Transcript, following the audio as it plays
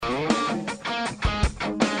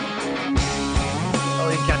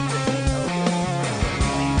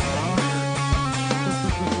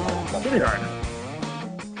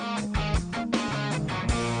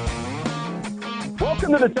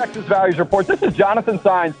the Texas Values Report. This is Jonathan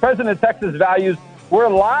Saenz, president of Texas Values. We're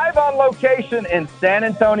live on location in San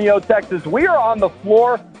Antonio, Texas. We are on the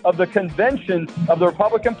floor of the convention of the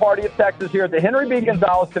Republican Party of Texas here at the Henry B.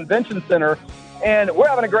 Gonzalez Convention Center, and we're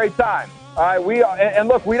having a great time. All right, and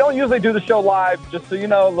look, we don't usually do the show live, just so you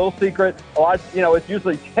know, a little secret. It's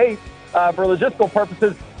usually taped for logistical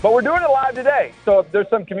purposes, but we're doing it live today. So if there's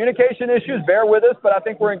some communication issues, bear with us, but I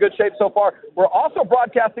think we're in good shape so far. We're also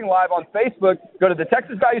broadcasting live on Facebook. Go to the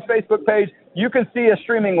Texas Values Facebook page. You can see us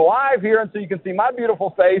streaming live here, and so you can see my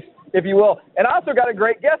beautiful face, if you will. And I also got a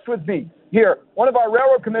great guest with me here. One of our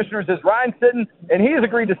railroad commissioners is Ryan Sitton, and he has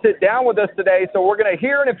agreed to sit down with us today. So we're going to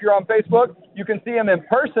hear, and if you're on Facebook, you can see him in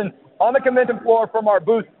person on the convention floor from our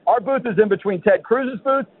booth. Our booth is in between Ted Cruz's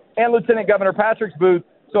booth and Lieutenant Governor Patrick's booth.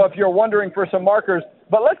 So if you're wondering for some markers.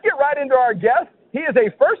 But let's get right into our guest. He is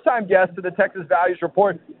a first-time guest to the Texas Values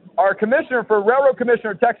Report. Our commissioner for Railroad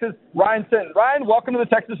Commissioner of Texas, Ryan Sitton. Ryan, welcome to the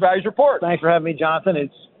Texas Values Report. Thanks for having me, Jonathan.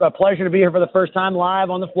 It's a pleasure to be here for the first time live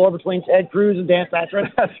on the floor between Ted Cruz and Dan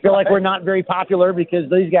Patrick. I feel like we're not very popular because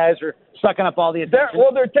these guys are sucking up all the attention.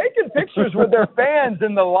 They're taking pictures with their fans,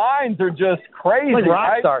 and the lines are just crazy. Like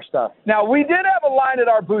rock star stuff. Now, we did have a line at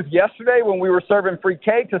our booth yesterday when we were serving free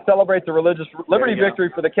cake to celebrate the religious liberty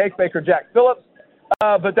victory for the cake baker, Jack Phillips.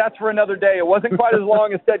 But that's for another day. It wasn't quite as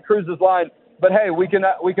long as Ted Cruz's line. But, hey, we can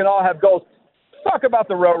all have goals. Let's talk about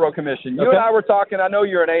the Railroad Commission. You and I were talking. I know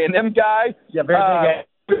you're an A&M guy. Yeah, very big.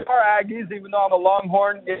 We are Aggies, even though I'm a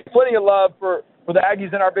Longhorn. There's plenty of love for the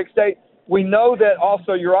Aggies in our big state. We know that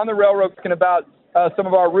also you're on the railroad talking about some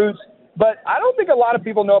of our roots. But I don't think a lot of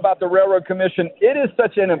people know about the Railroad Commission. It is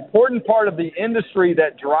such an important part of the industry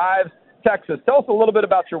that drives Texas. Tell us a little bit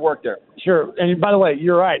about your work there. Sure. And by the way,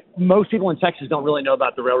 you're right. Most people in Texas don't really know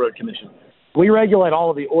about the Railroad Commission. We regulate all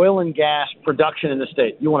of the oil and gas production in the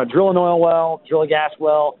state. You want to drill an oil well, drill a gas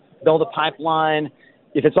well, build a pipeline.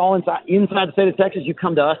 If it's all inside the state of Texas, you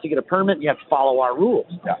come to us to get a permit. And you have to follow our rules.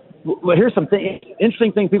 Yeah. Well, here's some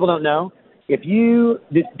interesting thing people don't know.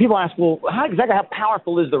 People ask, well, how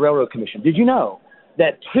powerful is the Railroad Commission? Did you know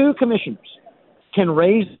that 2 commissioners can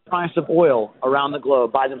raise the price of oil around the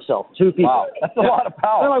globe by themselves? 2 people. Wow, that's a lot of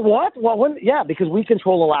power. They're like, what? Well, yeah, because we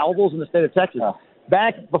control allowables in the state of Texas. Yeah.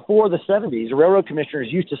 Back before the 70s, the railroad commissioners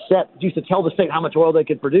used to tell the state how much oil they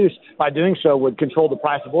could produce. By doing so, would control the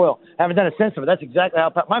price of oil. Haven't done a sense of it. That's exactly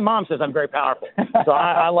how my mom says I'm very powerful. So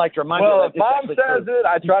I like to remind her. Well, if mom says it,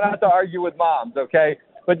 I try not to argue with moms, okay?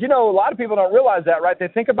 But, you know, a lot of people don't realize that, right? They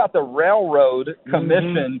think about the Railroad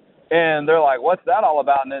Commission, and they're like, what's that all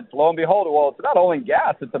about? And it's lo and behold, well, it's about oil and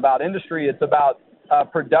gas. It's about industry. It's about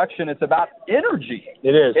production. It's about energy.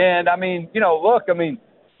 It is. And, I mean,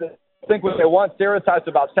 I think what they want stereotypes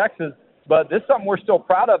about Texas, but this is something we're still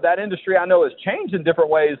proud of. That industry, I know, has changed in different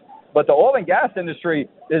ways, but the oil and gas industry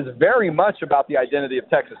is very much about the identity of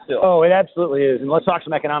Texas still. Oh, it absolutely is. And let's talk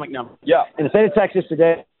some economic numbers. Yeah. In the state of Texas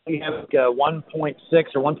today, we have a $1.6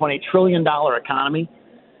 or $1.8 trillion economy.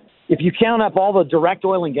 If you count up all the direct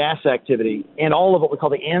oil and gas activity and all of what we call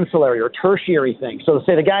the ancillary or tertiary things, so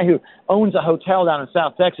say the guy who owns a hotel down in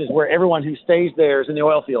South Texas where everyone who stays there is in the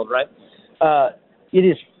oil field, right? It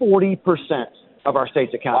is 40% of our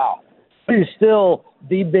state's economy. Wow. It is still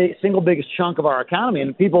the single biggest chunk of our economy.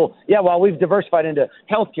 And people, while we've diversified into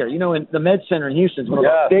healthcare, in the Med Center in Houston is one of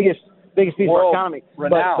the biggest piece of our economy.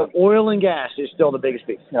 Renowned. But oil and gas is still the biggest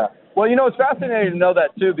piece. Yeah. Well, it's fascinating to know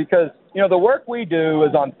that, too, because, the work we do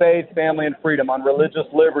is on faith, family, and freedom, on religious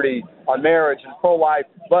liberty, on marriage and pro-life.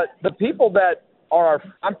 But the people that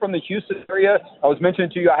I'm from the Houston area. I was mentioning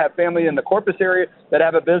to you I have family in the Corpus area that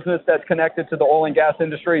have a business that's connected to the oil and gas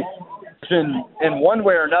industry. In one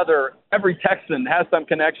way or another, every Texan has some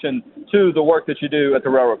connection to the work that you do at the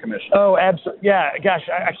Railroad Commission. Oh, absolutely. Yeah, gosh,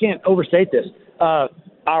 I can't overstate this.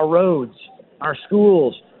 Our roads, our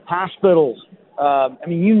schools, hospitals,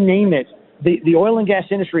 you name it. The oil and gas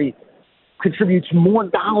industry contributes more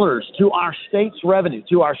dollars to our state's revenue,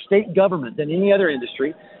 to our state government than any other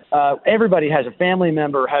industry. Everybody has a family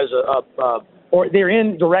member, or they're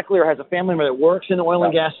in directly or has a family member that works in the oil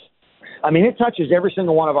and gas. It touches every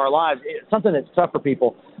single one of our lives. It's something that's tough for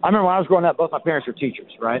people. I remember when I was growing up, both my parents were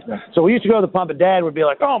teachers, right? Yeah. So we used to go to the pump, and Dad would be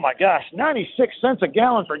like, oh, my gosh, 96 cents a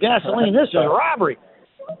gallon for gasoline. This is robbery.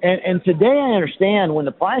 And today I understand when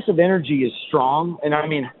the price of energy is strong, and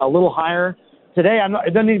a little higher, today,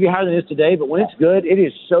 it doesn't need to be higher than it is today, but when it's good, it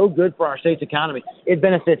is so good for our state's economy. It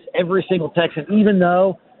benefits every single Texan, even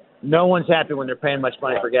though no one's happy when they're paying much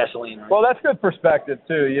money for gasoline. Right? Well, that's good perspective,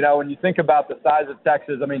 too. When you think about the size of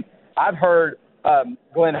Texas, I've heard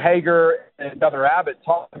Glenn Hager and Governor Abbott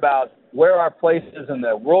talked about where our place is in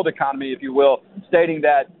the world economy, if you will, stating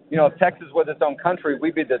that, if Texas was its own country,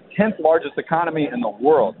 we'd be the 10th largest economy in the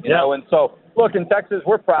world, you know. And so, look, in Texas,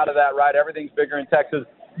 we're proud of that, right? Everything's bigger in Texas.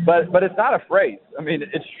 But it's not a phrase. I mean,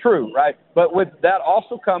 it's true, right? But with that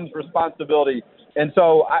also comes responsibility. And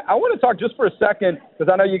so I want to talk just for a second,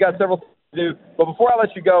 because I know you got several things to do. But before I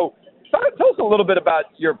let you go, tell us a little bit about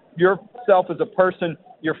yourself as a person,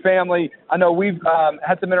 your family. I know we've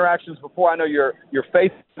had some interactions before. I know your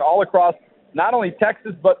faith all across not only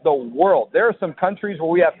Texas, but the world. There are some countries where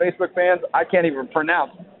we have Facebook fans I can't even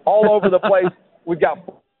pronounce all over the place. We've got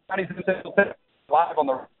live on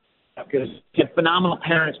the because phenomenal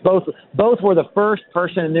parents. Both were the first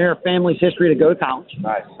person in their family's history to go to college.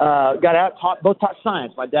 Nice. Got out, both taught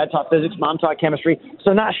science. My dad taught physics, mom taught chemistry.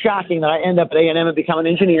 So not shocking that I end up at A&M and become an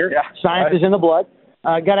engineer. Yeah, Science is in the blood.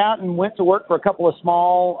 Got out and went to work for a couple of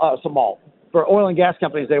small for oil and gas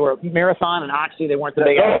companies. They were Marathon and Oxy. They weren't the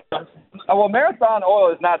big. Well, Marathon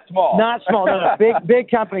Oil is not small. Not small. No. Big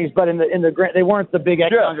companies, but in the they weren't the big.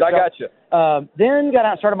 Sure, I got you. Then got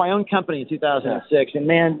out, started my own company in 2006, and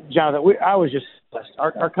man, Jonathan, I was just blessed.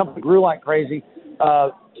 Our company grew like crazy.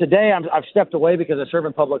 Today, I've stepped away because I serve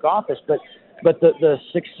in public office, but the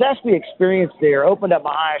success we experienced there opened up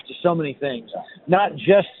my eyes to so many things. Not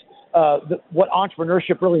just what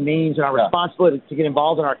entrepreneurship really means and our responsibility to get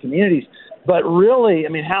involved in our communities, but really, I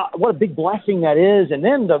mean, what a big blessing that is. And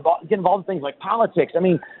then to get involved in things like politics. I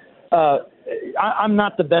mean, I'm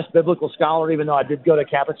not the best biblical scholar, even though I did go to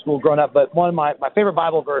Catholic school growing up. But one of my favorite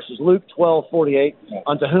Bible verses, Luke 12:48,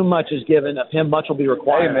 unto whom much is given, of him much will be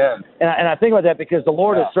required. Amen. And I think about that because the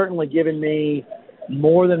Lord has certainly given me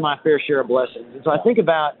more than my fair share of blessings. And so I think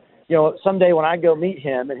about, someday when I go meet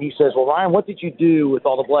him and he says, well, Ryan, what did you do with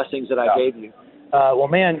all the blessings that I gave you? Well,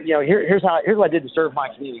 man, here's what I did to serve my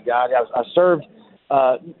community, God. I served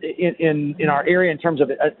in our area in terms of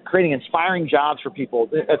creating inspiring jobs for people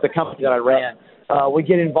at the company that I ran. We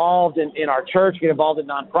get involved in our church, get involved in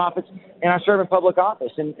nonprofits, and I serve in public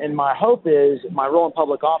office. And my hope is, my role in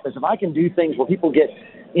public office, if I can do things where people get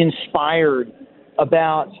inspired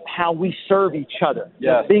about how we serve each other.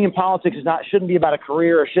 Yes. Being in politics shouldn't be about a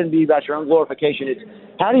career or shouldn't be about your own glorification. It's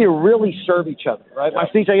how do you really serve each other, right? My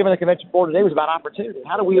speech I gave on the convention floor today was about opportunity.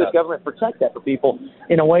 How do we as government protect that for people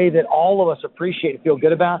in a way that all of us appreciate and feel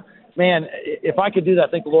good about? Man, if I could do that,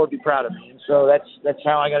 I think the Lord would be proud of me. And so that's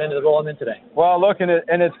how I got into the role I'm in today. Well, look, and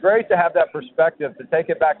it's great to have that perspective, to take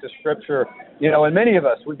it back to Scripture. And many of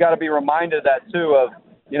us, we've got to be reminded of that too, of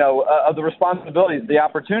the responsibilities, the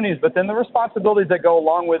opportunities, but then the responsibilities that go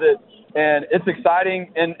along with it. And it's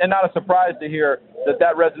exciting and not a surprise to hear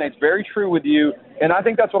that resonates very true with you. And I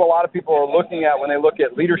think that's what a lot of people are looking at when they look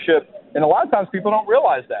at leadership. And a lot of times people don't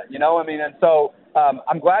realize that, and so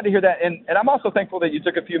I'm glad to hear that. And I'm also thankful that you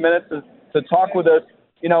took a few minutes to talk with us.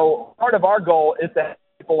 Part of our goal is to have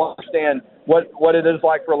people understand what it is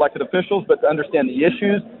like for elected officials, but to understand the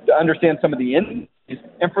issues, to understand some of the entities,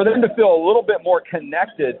 and for them to feel a little bit more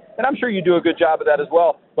connected. And I'm sure you do a good job of that as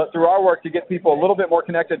well, but through our work to get people a little bit more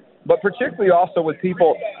connected, but particularly also with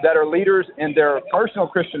people that are leaders and their personal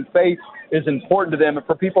Christian faith is important to them, and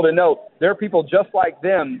for people to know there are people just like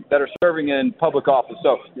them that are serving in public office.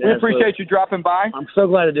 So we appreciate you dropping by. I'm so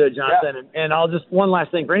glad to do it, Jonathan. Yeah. And I'll just, one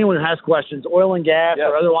last thing, for anyone who has questions, oil and gas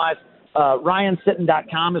or otherwise,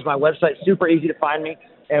 RyanSitton.com is my website. Super easy to find me.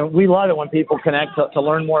 And we love it when people connect to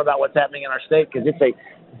learn more about what's happening in our state, because it's a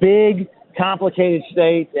big, complicated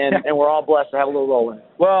state, and we're all blessed to have a little role in it.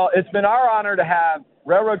 Well, it's been our honor to have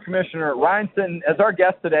Railroad Commissioner Ryan Sitton as our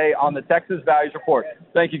guest today on the Texas Values Report.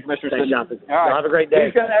 Thank you, Commissioner Thanks, Sitton. Jonathan. All right. Have a great day.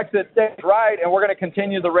 He's going to exit stage right, and we're going to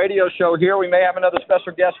continue the radio show here. We may have another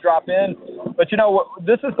special guest drop in. But,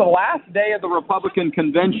 this is the last day of the Republican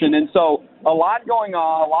convention, and so a lot going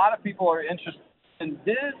on. A lot of people are interested. And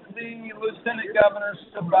did the lieutenant governor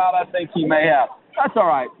step out? I think he may have. That's all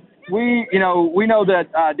right. We know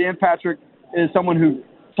that Dan Patrick is someone who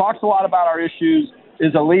talks a lot about our issues,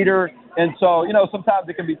 is a leader, and so sometimes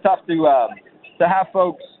it can be tough to have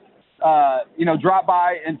folks drop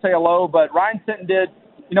by and say hello. But Ryan Sitton did.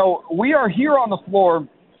 We are here on the floor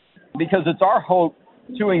because it's our hope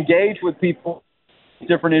to engage with people,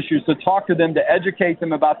 different issues, to talk to them, to educate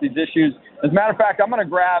them about these issues. As a matter of fact, I'm going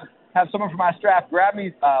to have someone from my staff grab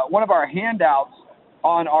me one of our handouts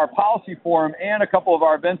on our policy forum and a couple of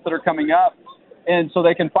our events that are coming up, and so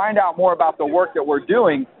they can find out more about the work that we're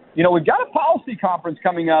doing. We've got a policy conference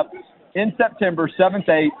coming up in September 7th,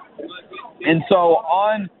 8th, and so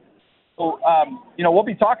we'll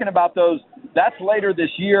be talking about those. That's later this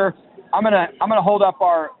year. I'm gonna hold up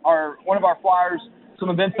our one of our flyers some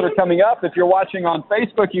events that are coming up. If you're watching on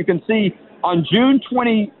Facebook, you can see on June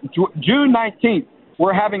 19th,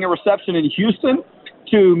 we're having a reception in Houston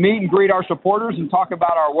to meet and greet our supporters and talk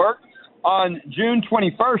about our work. On June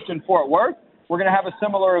 21st in Fort Worth, we're going to have a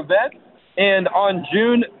similar event. And on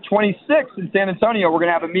June 26th in San Antonio, we're going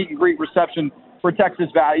to have a meet and greet reception for Texas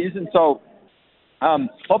Values. And so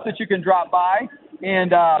hope that you can drop by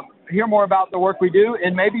and hear more about the work we do.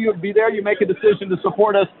 And maybe you'll be there. You make a decision to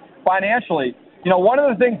support us financially. You know, one of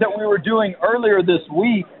the things that we were doing earlier this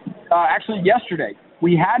week, actually yesterday,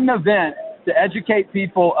 we had an event to educate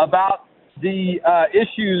people about the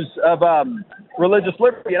issues of religious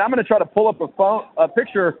liberty. And I'm going to try to pull up a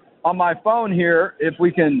picture on my phone here, if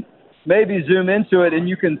we can maybe zoom into it, and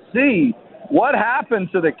you can see what happened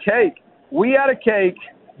to the cake. We had a cake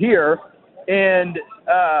here, and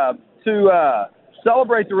to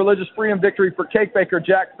celebrate the religious freedom victory for cake baker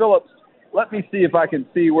Jack Phillips. Let me see if I can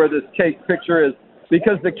see where this cake picture is,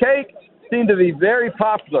 because the cake seemed to be very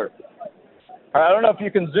popular. I don't know if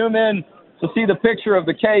you can zoom in to see the picture of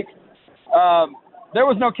the cake. There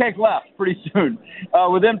was no cake left pretty soon.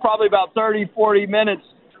 Within probably about 30, 40 minutes,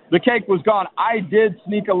 the cake was gone. I did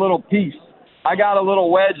sneak a little piece. I got a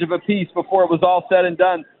little wedge of a piece before it was all said and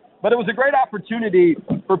done. But it was a great opportunity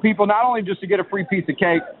for people not only just to get a free piece of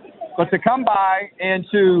cake, but to come by and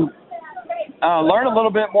to learn a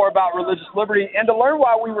little bit more about religious liberty and to learn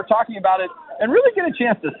why we were talking about it and really get a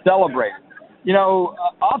chance to celebrate. You know,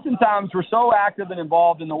 oftentimes we're so active and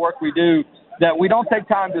involved in the work we do that we don't take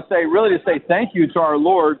time to say thank you to our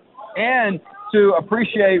Lord and to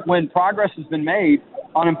appreciate when progress has been made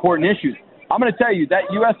on important issues. I'm going to tell you that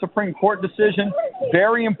U.S. Supreme Court decision,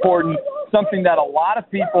 very important, something that a lot of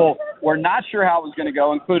people were not sure how it was going to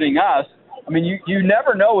go, including us. I mean, you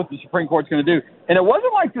never know what the Supreme Court's going to do. And it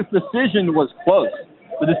wasn't like this decision was close.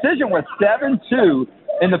 The decision was 7-2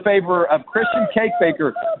 in the favor of Christian cake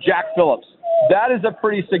baker Jack Phillips. That is a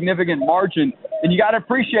pretty significant margin. And you got to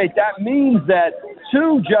appreciate that means that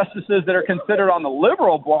 2 justices that are considered on the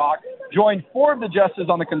liberal bloc joined 4 of the justices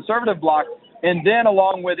on the conservative bloc. And then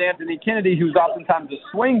along with Anthony Kennedy, who's oftentimes a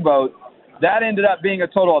swing vote, that ended up being a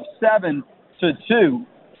total of 7-2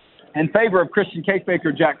 in favor of Christian cake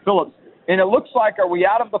baker Jack Phillips. And it looks like, are we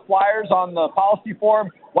out of the flyers on the policy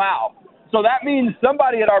forum? Wow. So that means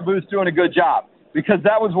somebody at our booth's doing a good job, because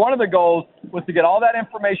that was one of the goals, was to get all that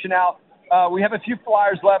information out. We have a few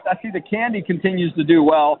flyers left. I see the candy continues to do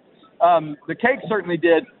well. The cake certainly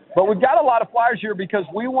did. But we've got a lot of flyers here because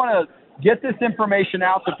we want to get this information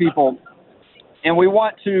out to people, and we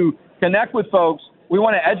want to connect with folks. We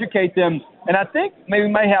want to educate them. And I think maybe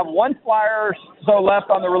we may have 1 flyer or so left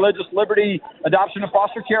on the religious liberty adoption and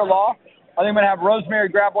foster care law. I think I'm going to have Rosemary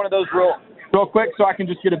grab one of those real quick so I can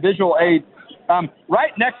just get a visual aid.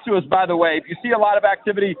 Right next to us, by the way, if you see a lot of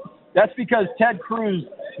activity, that's because Ted Cruz,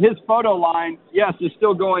 his photo line, yes, is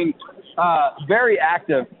still going very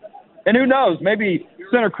active. And who knows, maybe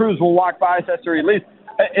Senator Cruz will walk by us after he leaves.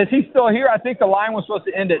 Is he still here? I think the line was supposed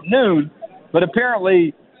to end at noon, but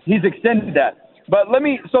apparently he's extended that. But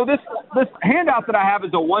so this handout that I have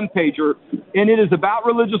is a 1-pager, and it is about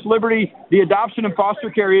religious liberty, the adoption and foster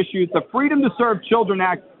care issues. The Freedom to Serve Children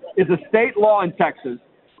Act is a state law in Texas.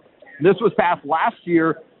 This was passed last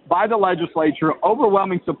year by the legislature,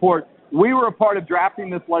 overwhelming support. We were a part of drafting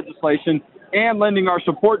this legislation and lending our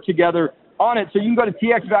support together on it. So you can go to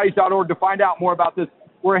txvalues.org to find out more about this.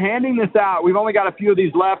 We're handing this out. We've only got a few of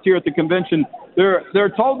these left here at the convention. We're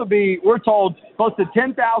told close to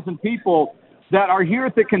 10,000 people that are here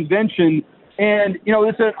at the convention. And, you know,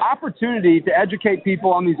 it's an opportunity to educate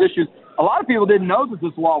people on these issues. A lot of people didn't know that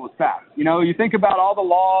this law was passed. You know, you think about all the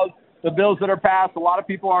laws, the bills that are passed, a lot of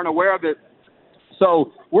people aren't aware of it.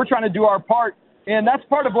 So we're trying to do our part, and that's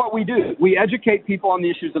part of what we do. We educate people on the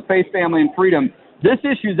issues of faith, family, and freedom. This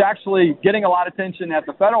issue is actually getting a lot of attention at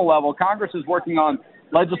the federal level. Congress is working on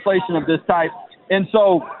legislation of this type. And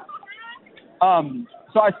so I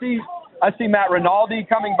see Matt Rinaldi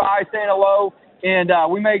coming by saying hello, and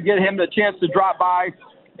we may get him the chance to drop by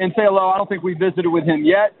and say hello. I don't think we visited with him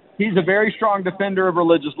yet. He's a very strong defender of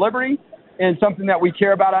religious liberty and something that we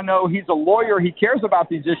care about. I know he's a lawyer. He cares about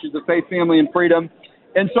these issues of faith, family, and freedom.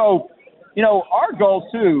 And so, you know, our goal,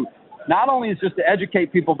 too, not only is just to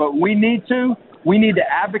educate people, but we need to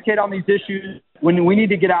advocate on these issues. When we need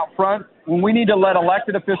to get out front, when we need to let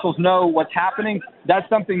elected officials know what's happening, that's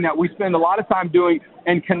something that we spend a lot of time doing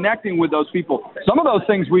and connecting with those people. Some of those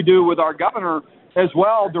things we do with our governor as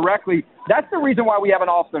well directly. That's the reason why we have an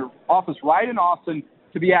office right in Austin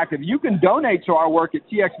to be active. You can donate to our work at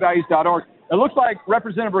txvalues.org. It looks like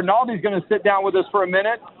Representative Rinaldi is going to sit down with us for a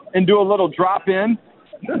minute and do a little drop-in.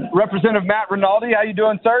 Representative Matt Rinaldi, how you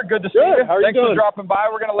doing, sir? Good to see you. How are you Thanks doing? for dropping by.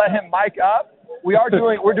 We're going to let him mic up. We're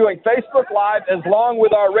doing Facebook Live as long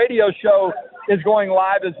with our radio show is going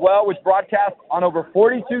live as well, which broadcasts on over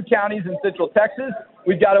 42 counties in Central Texas.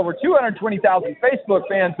 We've got over 220,000 Facebook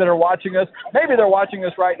fans that are watching us. Maybe they're watching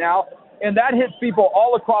us right now. And that hits people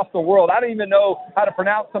all across the world. I don't even know how to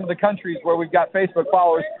pronounce some of the countries where we've got Facebook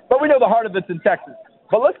followers, but we know the heart of it's in Texas.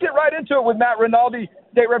 But let's get right into it with Matt Rinaldi.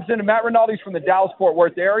 State Representative Matt Rinaldi is from the Dallas-Fort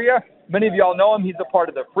Worth area. Many of y'all know him. He's a part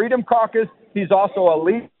of the Freedom Caucus. He's also a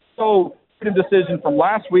lead freedom decision from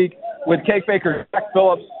last week with cake baker Jack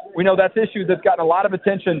Phillips. We know that's issue that's gotten a lot of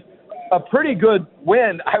attention. A pretty good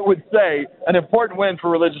win, I would say, an important win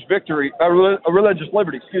for religious victory, religious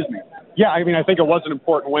liberty, excuse me. Yeah, I mean, I think it was an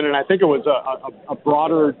important win, and I think it was a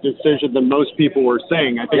broader decision than most people were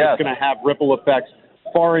saying. I think it's going to have ripple effects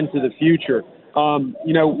far into the future.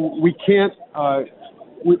 We can't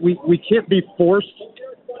we can't be forced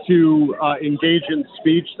to engage in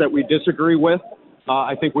speech that we disagree with.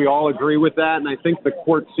 I think we all agree with that, and I think the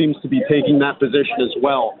court seems to be taking that position as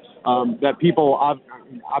well. That people,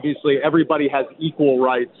 obviously, everybody has equal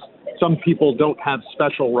rights. Some people don't have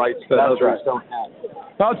special rights that others don't have.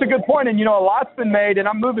 No, it's a good point, and, a lot's been made, and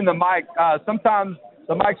I'm moving the mic. Sometimes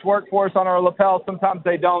the mics work for us on our lapel, sometimes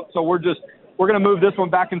they don't, so we're going to move this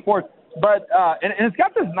one back and forth. But, and it's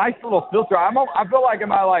got this nice little filter. I feel like, I'm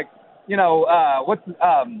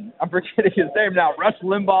forgetting his name now. Rush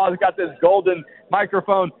Limbaugh has got this golden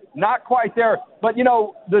microphone. Not quite there. But,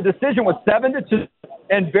 the decision was 7-2,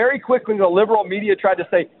 and very quickly the liberal media tried to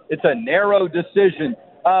say it's a narrow decision.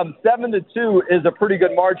 7-2 is a pretty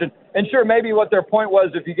good margin. And sure, maybe what their point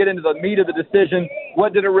was, if you get into the meat of the decision,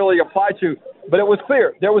 what did it really apply to? But it was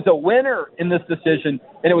clear. There was a winner in this decision,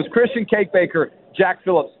 and it was Christian cake baker Jack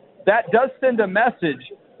Phillips. That does send a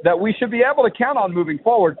message that we should be able to count on moving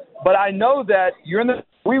forward. But I know that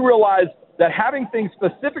we realize that having things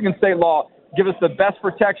specific in state law give us the best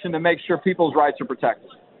protection to make sure people's rights are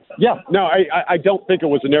protected. Yeah, no, I don't think it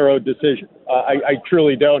was a narrow decision. I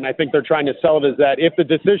truly don't. I think they're trying to sell it as that. If the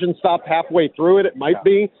decision stopped halfway through it might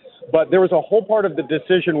be. But there was a whole part of the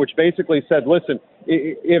decision which basically said, listen,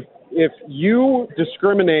 if you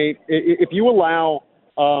discriminate, if you allow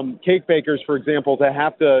cake bakers, for example, to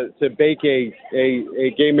have to bake a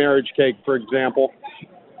gay marriage cake, for example,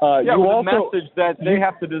 you also the message that they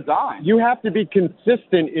have to design. You have to be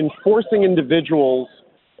consistent in forcing individuals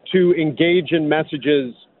to engage in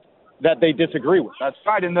messages that they disagree with. That's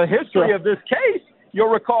right. In the history of this case, you'll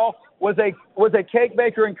recall, was a cake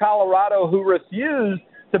baker in Colorado who refused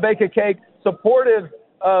to bake a cake supportive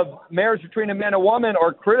of marriage between a man and woman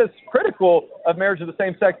or critical of marriage of the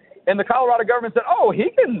same sex. And the Colorado government said, he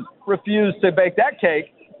can refuse to bake that cake.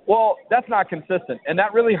 Well, that's not consistent. And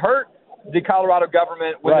that really hurt the Colorado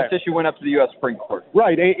government when this issue went up to the U.S. Supreme Court.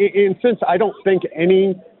 Right. And since I don't think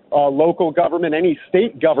any local government, any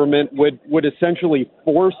state government would essentially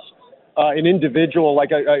force an individual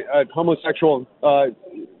like a homosexual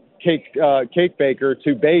cake baker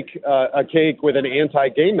to bake a cake with an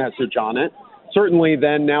anti-gay message on it. Certainly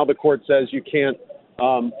then now the court says you can't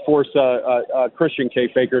force a Christian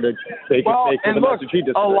cake baker to bake a cake with a message he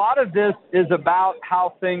disagrees. A lot of this is about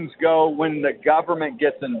how things go when the government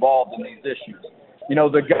gets involved in these issues.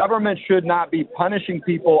 The government should not be punishing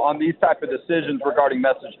people on these type of decisions regarding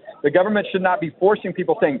message. The government should not be forcing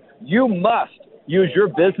people saying, you must use your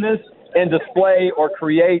business and display or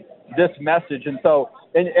create this message. And so,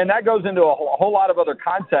 and that goes into a whole lot of other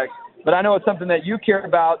context, but I know it's something that you care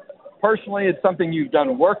about personally. It's something you've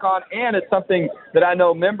done work on, and it's something that I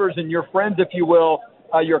know members and your friends, if you will,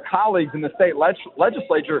 your colleagues in the state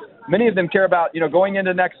legislature, many of them care about, going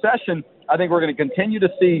into next session. I think we're going to continue to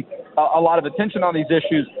see a lot of attention on these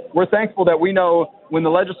issues. We're thankful that we know when the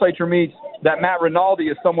legislature meets that Matt Rinaldi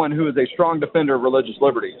is someone who is a strong defender of religious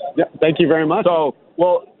liberty. Yeah, thank you very much. So,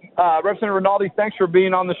 Representative Rinaldi, thanks for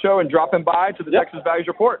being on the show and dropping by to the Texas Values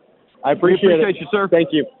Report. I appreciate you, sir. Thank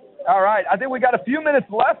you. All right. I think we got a few minutes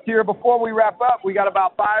left here before we wrap up. We got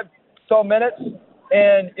about 5 minutes.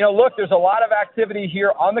 And, look, there's a lot of activity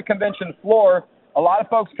here on the convention floor. A lot of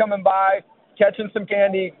folks coming by, catching some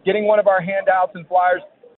candy, getting one of our handouts and flyers.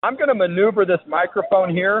 I'm going to maneuver this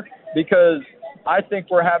microphone here because I think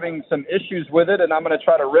we're having some issues with it, and I'm going to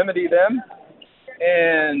try to remedy them.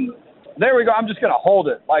 And there we go. I'm just going to hold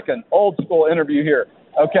it like an old-school interview here,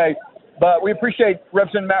 okay? But we appreciate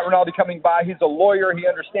Representative Matt Rinaldi coming by. He's a lawyer. He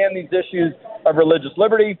understands these issues of religious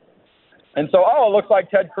liberty. And so, it looks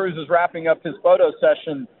like Ted Cruz is wrapping up his photo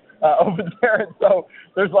session over there. And so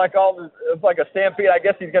there's it's like a stampede. I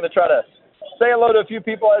guess he's going to try to say hello to a few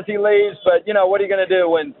people as he leaves. But, what are you going to do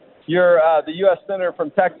when, You're the U.S. Senator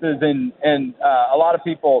from Texas, and a lot of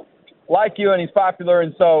people like you, and he's popular.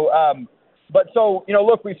 And so,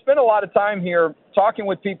 look, we spent a lot of time here talking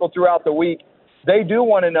with people throughout the week. They do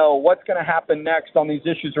want to know what's going to happen next on these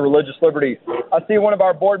issues of religious liberty. I see one of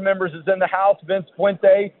our board members is in the house, Vince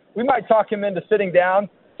Puente. We might talk him into sitting down.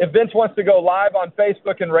 If Vince wants to go live on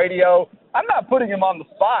Facebook and radio, I'm not putting him on the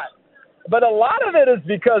spot. But a lot of it is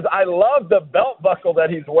because I love the belt buckle that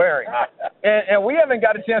he's wearing. And we haven't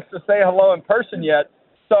got a chance to say hello in person yet.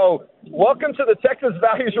 So welcome to the Texas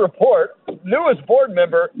Values Report, newest board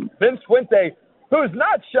member, Vince Puente, who's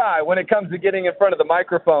not shy when it comes to getting in front of the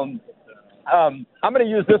microphone. I'm going to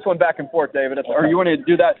use this one back and forth, David, or you want to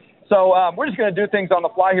do that? So we're just going to do things on the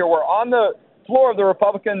fly here. We're on the floor of the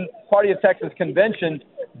Republican Party of Texas convention.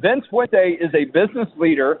 Vince Puente is a business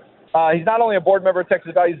leader. He's not only a board member of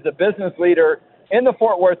Texas Values, he's a business leader in the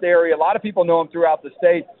Fort Worth area. A lot of people know him throughout the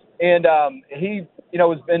state, and he,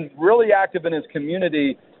 has been really active in his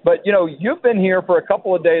community. But, you've been here for a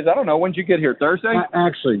couple of days. I don't know. When did you get here? Thursday?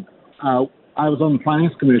 Actually, I was on the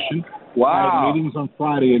Finance Commission. Wow. I had meetings on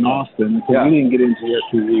Friday in Austin, so we didn't get into it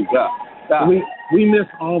 2 weeks. Yeah. We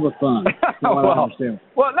missed all the fun.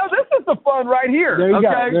 Well, no, this is the fun right here. There you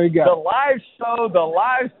go. There you go. The live show, the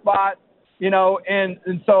live spot,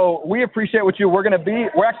 and so we appreciate what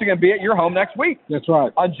we're actually going to be at your home next week. That's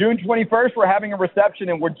right. On June 21st, we're having a reception,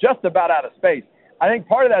 and we're just about out of space. I think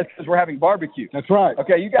part of that is because we're having barbecue. That's right.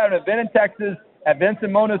 Okay, you got an event in Texas at Vince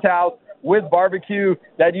and Mona's house with barbecue.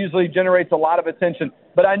 That usually generates a lot of attention.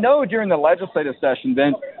 But I know during the legislative session,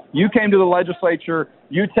 Vince, you came to the legislature,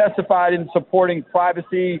 you testified in supporting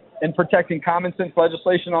privacy and protecting common sense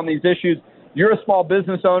legislation on these issues. You're a small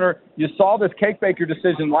business owner. You saw this cake baker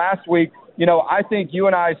decision last week. I think you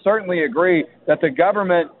and I certainly agree that the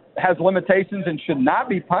government has limitations and should not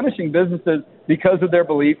be punishing businesses because of their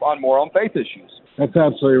belief on moral and faith issues. That's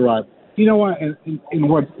absolutely right. You know what? And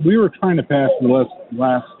what we were trying to pass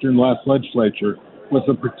during the last legislature was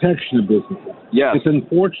the protection of businesses. Yes. It's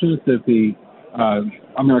unfortunate that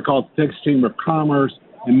I'm going to call it the Texas Chamber of Commerce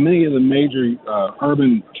and many of the major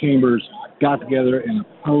urban chambers got together and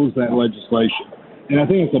opposed that legislation. And I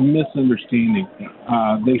think it's a misunderstanding.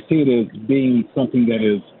 They see it as being something that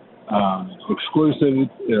is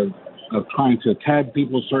exclusive, of trying to tag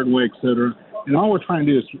people a certain way, et cetera. And all we're trying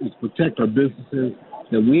to do is protect our businesses,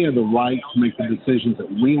 that we have the right to make the decisions that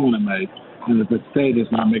we want to make, and that the state is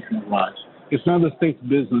not making it right. It's none of the state's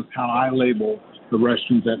business how I label the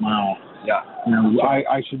restrooms at my office. Yeah.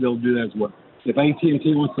 I should be able to do that as well. If AT&T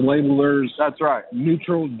wants to label theirs that's right,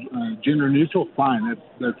 neutral, gender neutral, fine.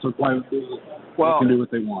 That's why they can do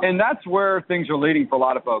what they want. And that's where things are leading for a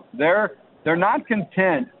lot of folks. They're not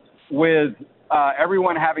content with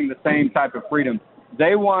everyone having the same type of freedom.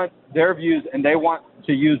 They want their views, and they want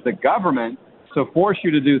to use the government to force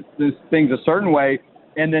you to do things a certain way,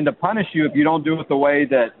 and then to punish you if you don't do it the way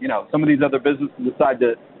that some of these other businesses decide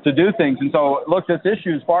to do things. And so, look, this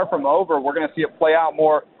issue is far from over. We're going to see it play out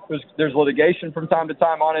more. There's litigation from time to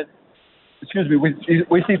time on it. Excuse me.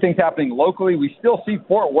 We see things happening locally. We still see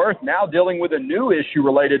Fort Worth now dealing with a new issue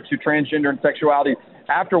related to transgender and sexuality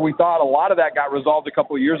after we thought a lot of that got resolved a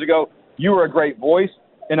couple of years ago. You were a great voice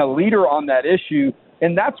and a leader on that issue,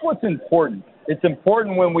 and that's what's important. It's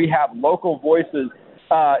important when we have local voices,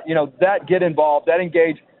 that get involved, that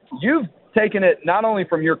engage. You've taken it not only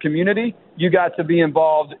from your community, you got to be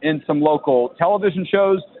involved in some local television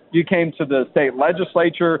shows. You came to the state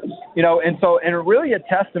legislature, and really a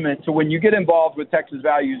testament to when you get involved with Texas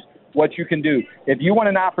Values, what you can do. If you want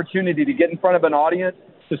an opportunity to get in front of an audience,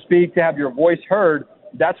 to speak, to have your voice heard,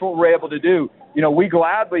 that's what we're able to do. We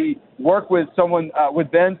gladly work with someone,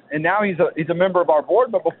 with Vince, and now he's a member of our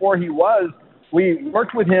board, but before he was, we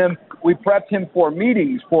worked with him. We prepped him for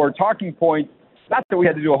meetings, for talking points. Not that we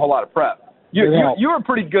had to do a whole lot of prep. You were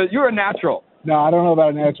pretty good. You were a natural. No, I don't know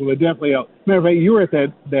about a natural, but definitely. Matter of fact, you were at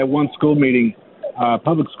that one school meeting,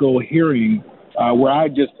 public school hearing, where I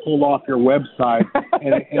just pulled off your website,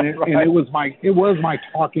 and it was my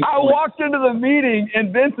talking point. I walked into the meeting,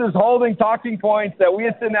 and Vince is holding talking points that we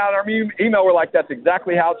had sent out in our email. We're like, that's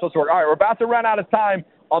exactly how it's supposed to work. All right, we're about to run out of time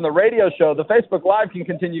on the radio show. The Facebook Live can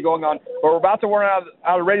continue going on, but we're about to run out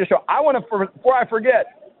of the radio show. I want to, before I forget,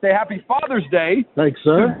 say Happy Father's Day. Thanks,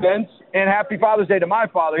 sir. To Vince, and Happy Father's Day to my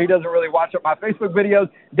father. He doesn't really watch up my Facebook videos.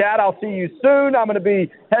 Dad, I'll see you soon. I'm going to be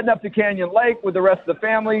heading up to Canyon Lake with the rest of the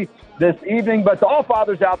family this evening. But to all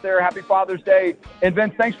fathers out there, Happy Father's Day. And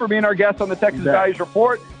Vince, thanks for being our guest on the Texas Values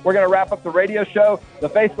Report. We're going to wrap up the radio show. The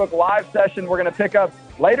Facebook Live session we're going to pick up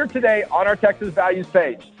later today on our Texas Values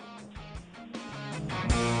page.